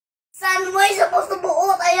Son, why are you supposed to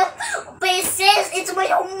buot? I have faces. It's my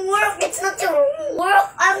homework. It's not your homework.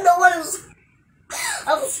 I'm the one who's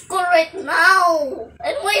of school right now.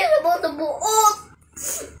 And why are you supposed to buot?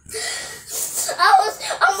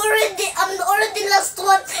 I'm already last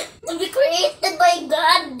one to be created by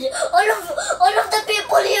God. All of the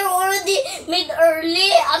people here already made early.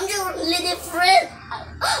 I'm just really different.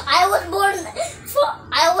 I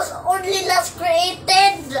was only last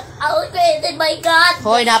created. I was created by God.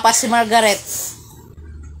 Hoy, napas si Margaret.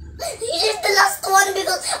 He is the last one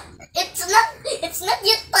because it's not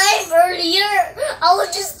yet time earlier. I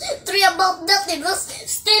was just 3 about that. It was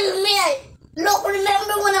still me. Look,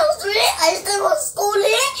 remember when I was 3? I still was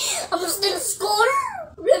schooling. I'm still in school.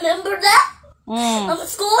 Remember that? I'm in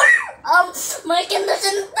school. My kinder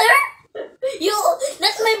center.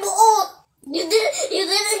 That's my buot. You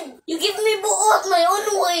give me buot my own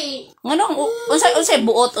way. Anong, unsay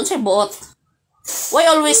buot? Why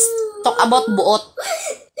always talk about buot?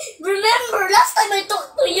 Remember, last time I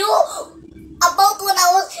talked to you about when I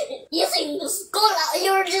was using the school,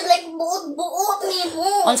 you were just like, buot me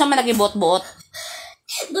mo. Unsa man lagi buot?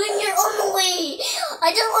 Doing your own way.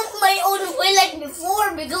 I just want my own way like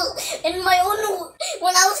before because in my own,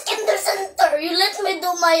 when I was kinder center, you let me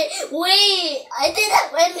do my way. I didn't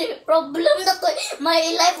have any problem. That way, my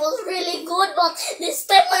life was really good, but this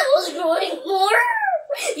time I was growing more.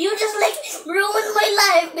 You just like ruined my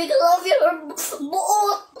life because of your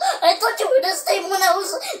buot. I thought you were the same when I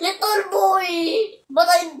was little boy,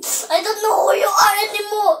 but I don't know who you are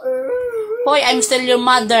anymore. Hoy, I'm still your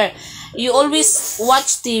mother. You always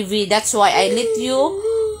watch TV. That's why I let you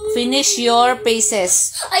finish your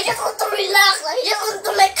paces. I just want to relax. I just want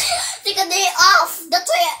to like take a day off.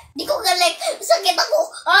 That's why di ko ka like sakit ako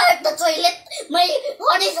heart. That's why my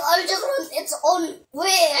heart is all just want its own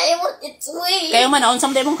way. I want its way. Kayo man,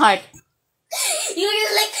 unsa man mong heart? You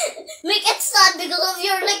just like make it sad because of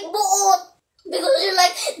your like buot. Because you're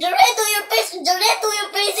like the red to your faces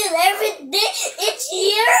every day, each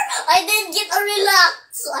year. I didn't get a relax.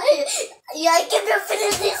 I kept you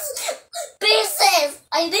finish these pieces.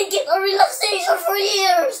 I didn't get a relaxation for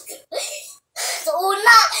years. So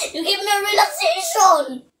una, you give me a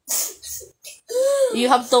relaxation. You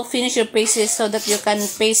have to finish your paces so that you can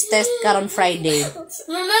pace test on Friday.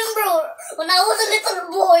 Remember, when I was a little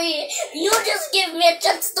boy, you just gave me a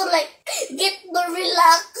chance to like get to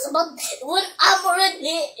relax. But when I'm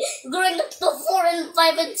already growing up to 4 and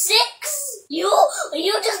 5 and 6, you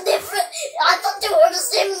just different. I thought you were the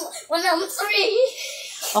same when I'm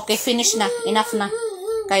 3. Okay, finish na. Enough na.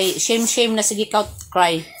 Kay shame na sige ka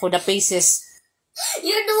cry for the paces.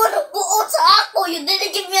 You're the one who buot sa ako. You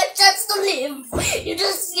didn't give me a chance to live. You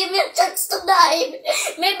just give me a chance to die.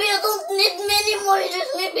 Maybe you don't need me anymore.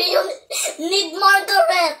 Maybe you need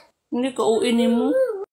Margaret. Hindi ka uwi mo.